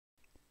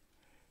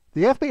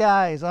The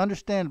FBI is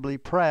understandably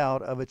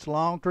proud of its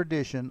long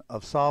tradition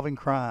of solving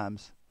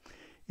crimes.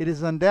 It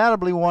is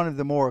undoubtedly one of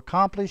the more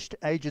accomplished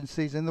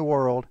agencies in the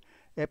world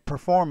at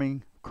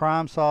performing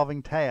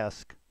crime-solving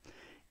tasks.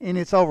 In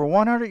its over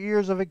 100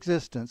 years of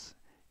existence,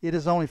 it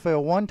has only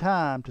failed one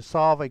time to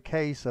solve a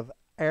case of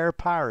air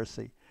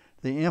piracy,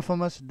 the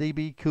infamous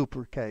D.B.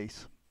 Cooper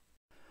case.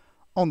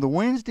 On the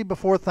Wednesday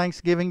before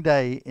Thanksgiving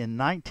Day in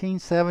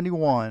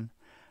 1971,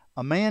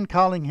 a man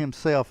calling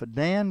himself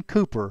Dan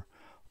Cooper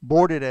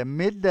boarded a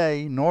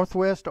midday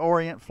Northwest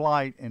Orient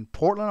flight in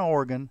Portland,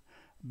 Oregon,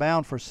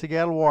 bound for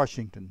Seattle,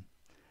 Washington.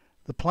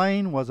 The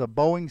plane was a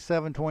Boeing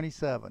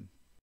 727.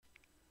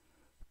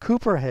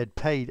 Cooper had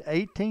paid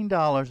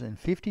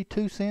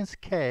 $18.52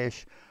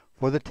 cash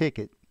for the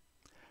ticket.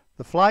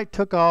 The flight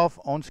took off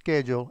on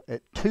schedule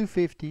at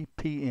 2:50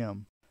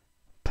 p.m.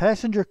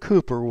 Passenger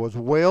Cooper was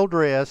well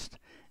dressed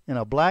in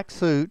a black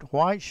suit,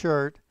 white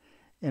shirt,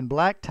 and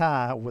black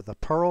tie with a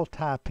pearl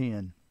tie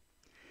pin.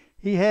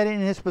 He had in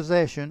his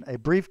possession a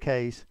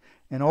briefcase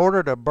and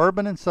ordered a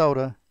bourbon and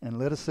soda and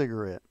lit a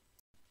cigarette.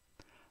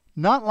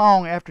 Not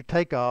long after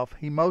takeoff,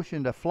 he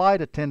motioned a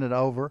flight attendant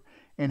over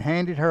and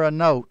handed her a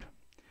note.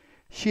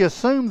 She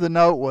assumed the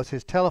note was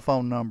his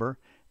telephone number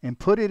and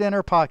put it in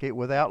her pocket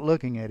without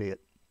looking at it.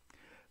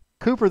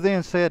 Cooper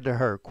then said to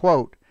her,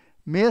 quote,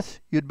 "Miss,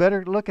 you'd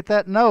better look at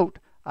that note.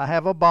 I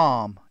have a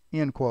bomb,"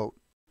 end quote.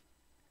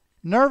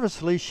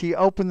 Nervously, she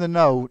opened the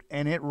note,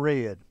 and it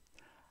read,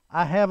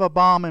 "I have a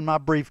bomb in my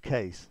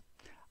briefcase.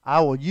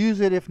 I will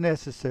use it if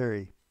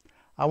necessary.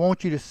 I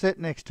want you to sit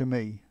next to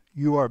me.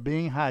 You are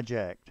being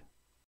hijacked."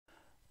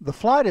 The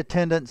flight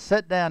attendant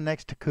sat down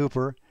next to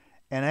Cooper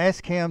and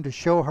asked him to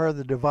show her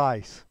the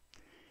device.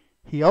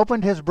 He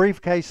opened his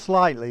briefcase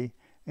slightly,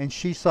 and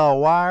she saw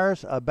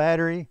wires, a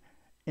battery,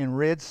 and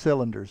red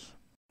cylinders.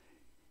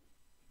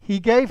 He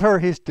gave her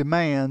his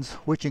demands,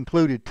 which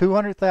included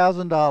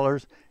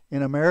 $200,000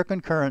 in American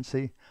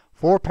currency,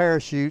 4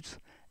 parachutes,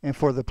 and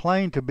for the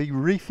plane to be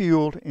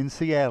refueled in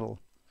Seattle.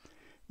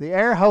 The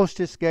air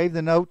hostess gave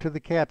the note to the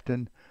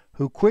captain,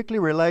 who quickly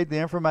relayed the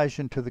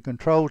information to the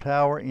control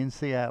tower in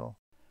Seattle.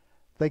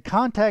 They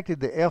contacted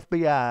the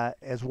FBI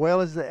as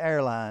well as the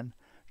airline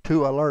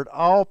to alert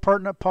all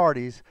pertinent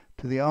parties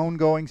to the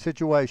ongoing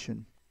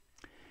situation.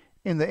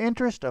 In the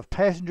interest of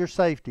passenger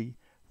safety,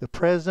 the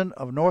president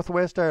of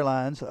Northwest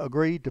Airlines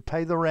agreed to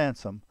pay the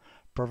ransom,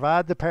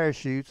 provide the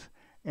parachutes,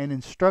 and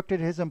instructed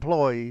his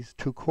employees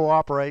to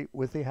cooperate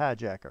with the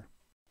hijacker.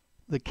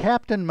 The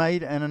captain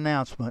made an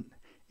announcement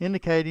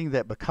indicating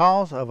that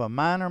because of a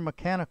minor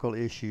mechanical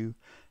issue,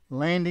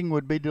 landing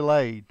would be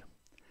delayed.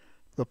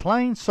 The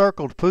plane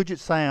circled Puget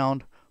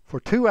Sound for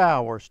 2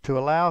 hours to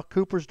allow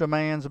Cooper's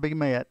demands to be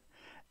met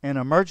and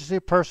emergency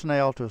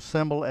personnel to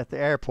assemble at the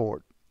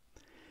airport.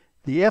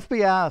 The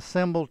FBI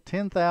assembled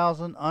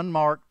 10,000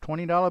 unmarked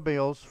 $20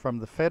 bills from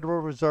the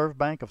Federal Reserve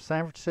Bank of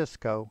San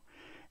Francisco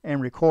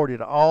and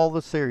recorded all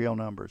the serial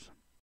numbers.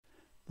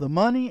 The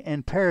money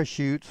and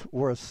parachutes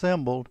were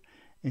assembled,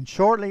 and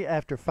shortly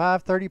after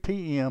 5:30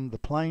 p.m. the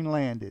plane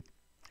landed.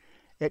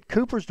 At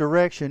Cooper's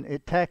direction,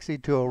 it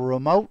taxied to a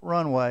remote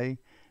runway,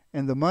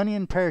 and the money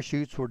and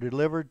parachutes were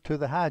delivered to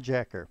the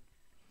hijacker.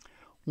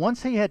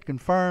 Once he had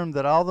confirmed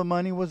that all the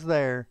money was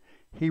there,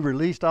 he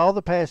released all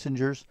the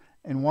passengers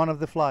and one of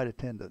the flight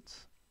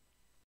attendants.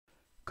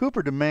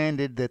 Cooper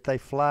demanded that they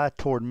fly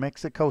toward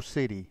Mexico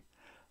City,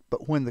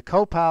 but when the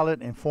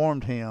co-pilot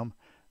informed him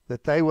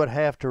that they would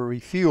have to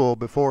refuel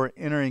before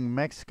entering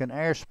Mexican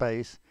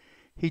airspace,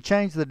 he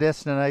changed the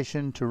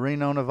destination to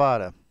Reno,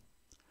 Nevada.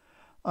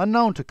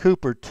 Unknown to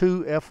Cooper,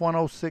 2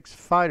 F-106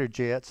 fighter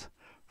jets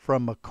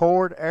from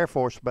McCord Air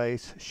Force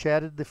Base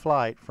shadowed the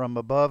flight from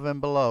above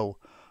and below,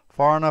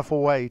 far enough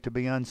away to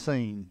be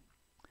unseen.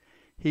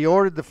 He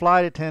ordered the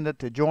flight attendant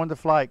to join the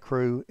flight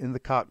crew in the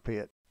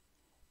cockpit.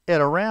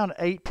 At around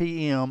 8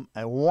 p.m.,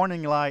 a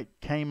warning light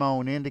came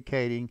on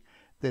indicating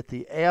that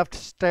the aft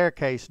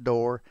staircase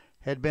door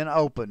had been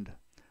opened,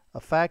 a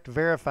fact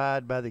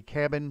verified by the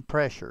cabin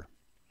pressure.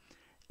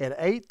 At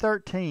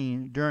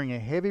 8:13, during a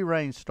heavy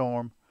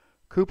rainstorm,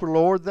 Cooper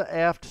lowered the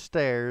aft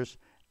stairs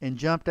and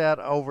jumped out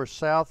over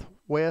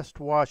southwest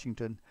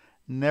Washington,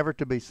 never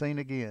to be seen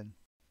again.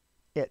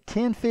 At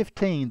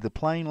 10:15, the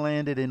plane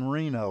landed in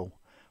Reno,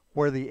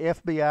 where the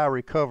FBI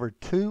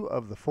recovered 2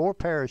 of the 4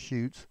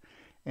 parachutes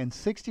and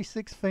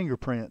 66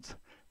 fingerprints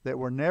that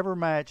were never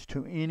matched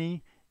to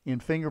any in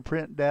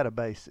fingerprint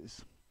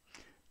databases.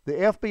 The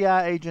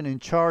FBI agent in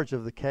charge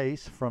of the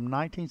case from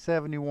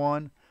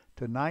 1971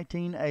 to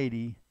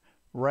 1980,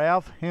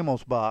 Ralph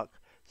Himmelsbach,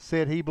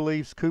 said he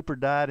believes Cooper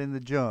died in the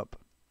jump.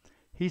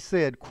 He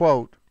said,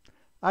 quote,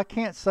 "I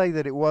can't say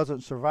that it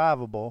wasn't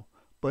survivable,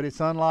 but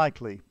it's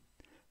unlikely.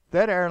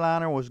 That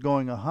airliner was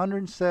going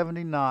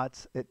 170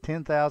 knots at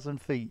 10,000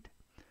 feet.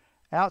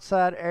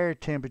 Outside air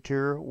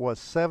temperature was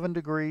 7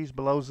 degrees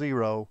below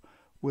zero,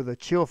 with a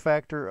chill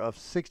factor of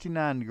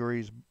 69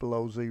 degrees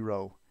below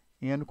zero."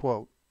 End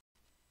quote.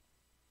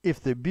 If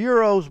the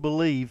Bureau's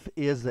belief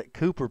is that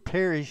Cooper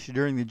perished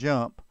during the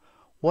jump,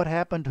 what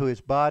happened to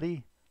his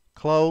body,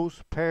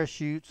 clothes,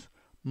 parachutes,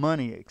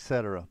 money,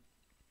 etc.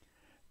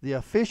 The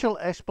official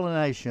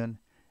explanation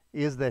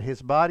is that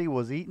his body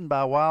was eaten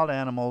by wild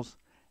animals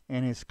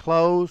and his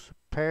clothes,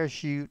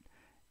 parachute,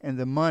 and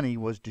the money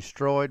was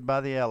destroyed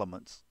by the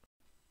elements.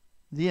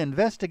 The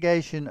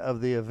investigation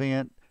of the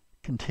event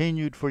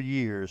continued for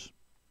years.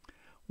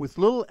 With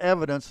little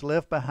evidence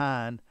left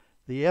behind,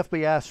 the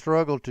FBI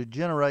struggled to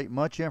generate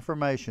much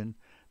information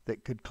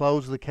that could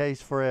close the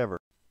case forever.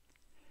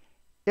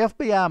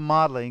 FBI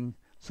modeling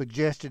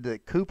suggested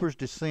that Cooper's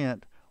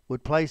descent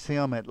would place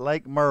him at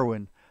Lake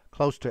Merwin,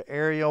 close to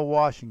Ariel,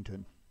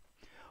 Washington.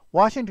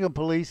 Washington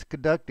police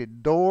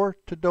conducted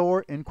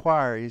door-to-door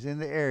inquiries in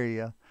the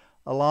area,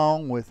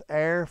 along with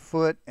air,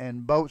 foot,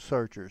 and boat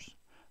searchers.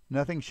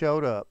 Nothing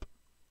showed up.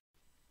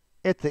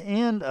 At the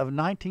end of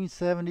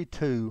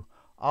 1972,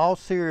 all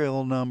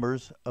serial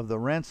numbers of the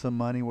ransom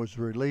money was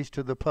released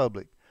to the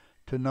public,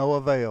 to no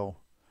avail.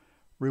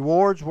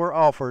 Rewards were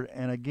offered,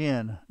 and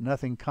again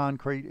nothing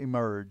concrete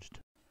emerged.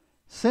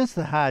 Since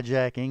the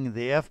hijacking,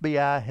 the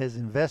FBI has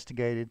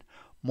investigated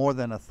more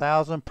than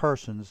 1,000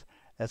 persons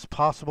as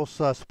possible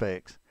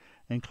suspects,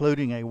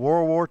 including a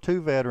World War II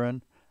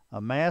veteran,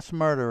 a mass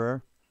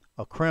murderer,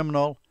 a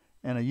criminal,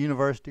 and a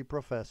university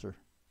professor.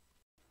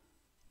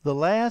 The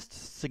last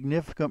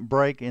significant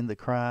break in the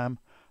crime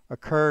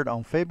occurred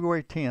on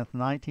February 10,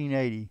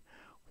 1980,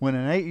 when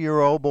an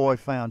 8-year-old boy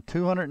found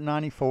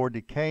 294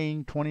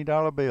 decaying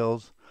 $20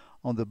 bills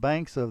on the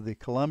banks of the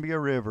Columbia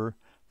River,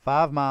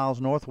 5 miles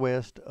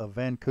northwest of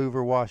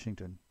Vancouver,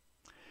 Washington.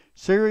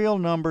 Serial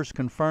numbers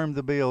confirmed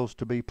the bills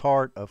to be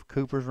part of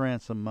Cooper's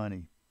ransom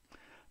money.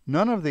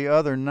 None of the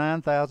other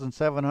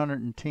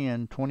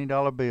 9,710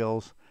 $20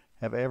 bills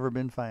have ever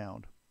been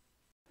found.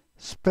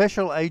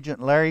 Special Agent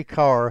Larry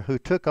Carr, who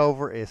took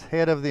over as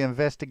head of the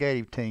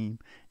investigative team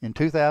in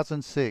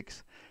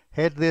 2006,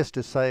 had this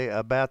to say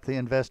about the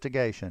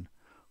investigation.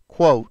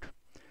 Quote,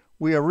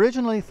 "We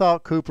originally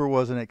thought Cooper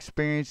was an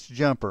experienced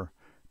jumper,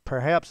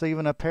 perhaps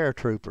even a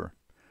paratrooper.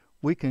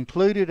 We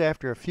concluded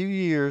after a few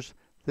years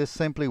this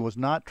simply was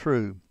not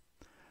true.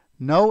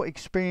 No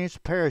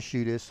experienced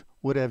parachutist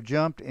would have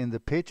jumped in the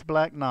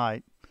pitch-black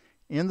night,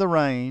 in the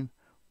rain,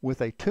 with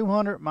a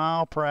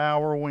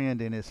 200-mile-per-hour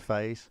wind in his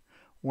face,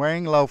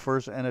 wearing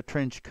loafers and a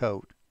trench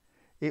coat.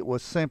 It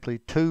was simply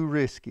too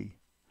risky.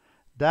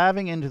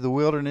 Diving into the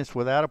wilderness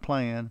without a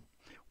plan,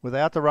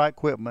 without the right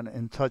equipment,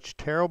 in such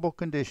terrible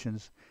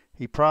conditions,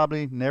 he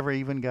probably never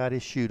even got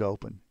his chute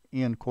open."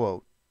 End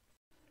quote.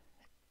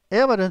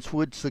 Evidence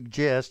would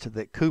suggest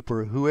that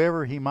Cooper,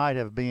 whoever he might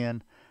have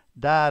been,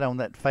 died on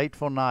that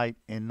fateful night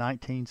in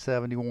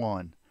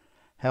 1971.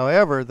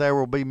 However, there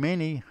will be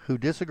many who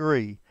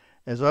disagree,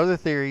 as other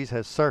theories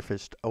have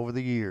surfaced over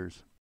the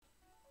years.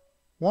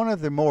 One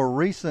of the more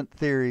recent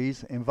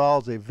theories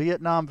involves a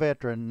Vietnam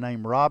veteran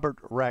named Robert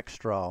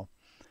Rackstraw.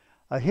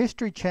 A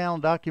History Channel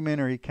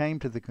documentary came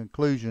to the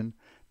conclusion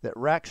that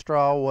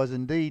Rackstraw was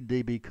indeed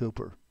D.B.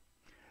 Cooper.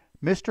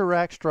 Mr.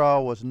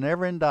 Rackstraw was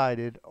never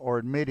indicted or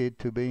admitted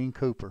to being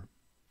Cooper.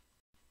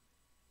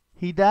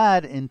 He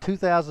died in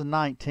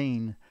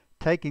 2019,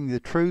 taking the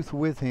truth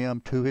with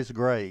him to his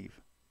grave.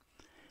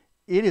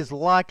 It is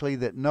likely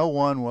that no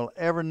one will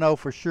ever know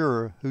for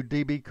sure who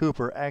D.B.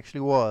 Cooper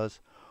actually was,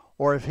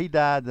 or if he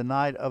died the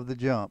night of the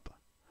jump.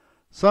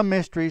 Some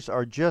mysteries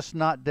are just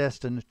not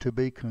destined to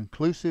be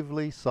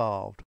conclusively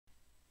solved.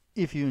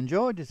 If you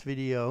enjoyed this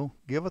video,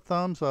 give a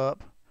thumbs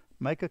up,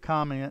 make a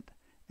comment,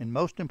 and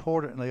most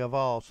importantly of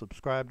all,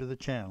 subscribe to the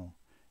channel.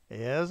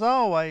 As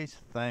always,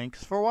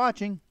 thanks for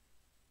watching.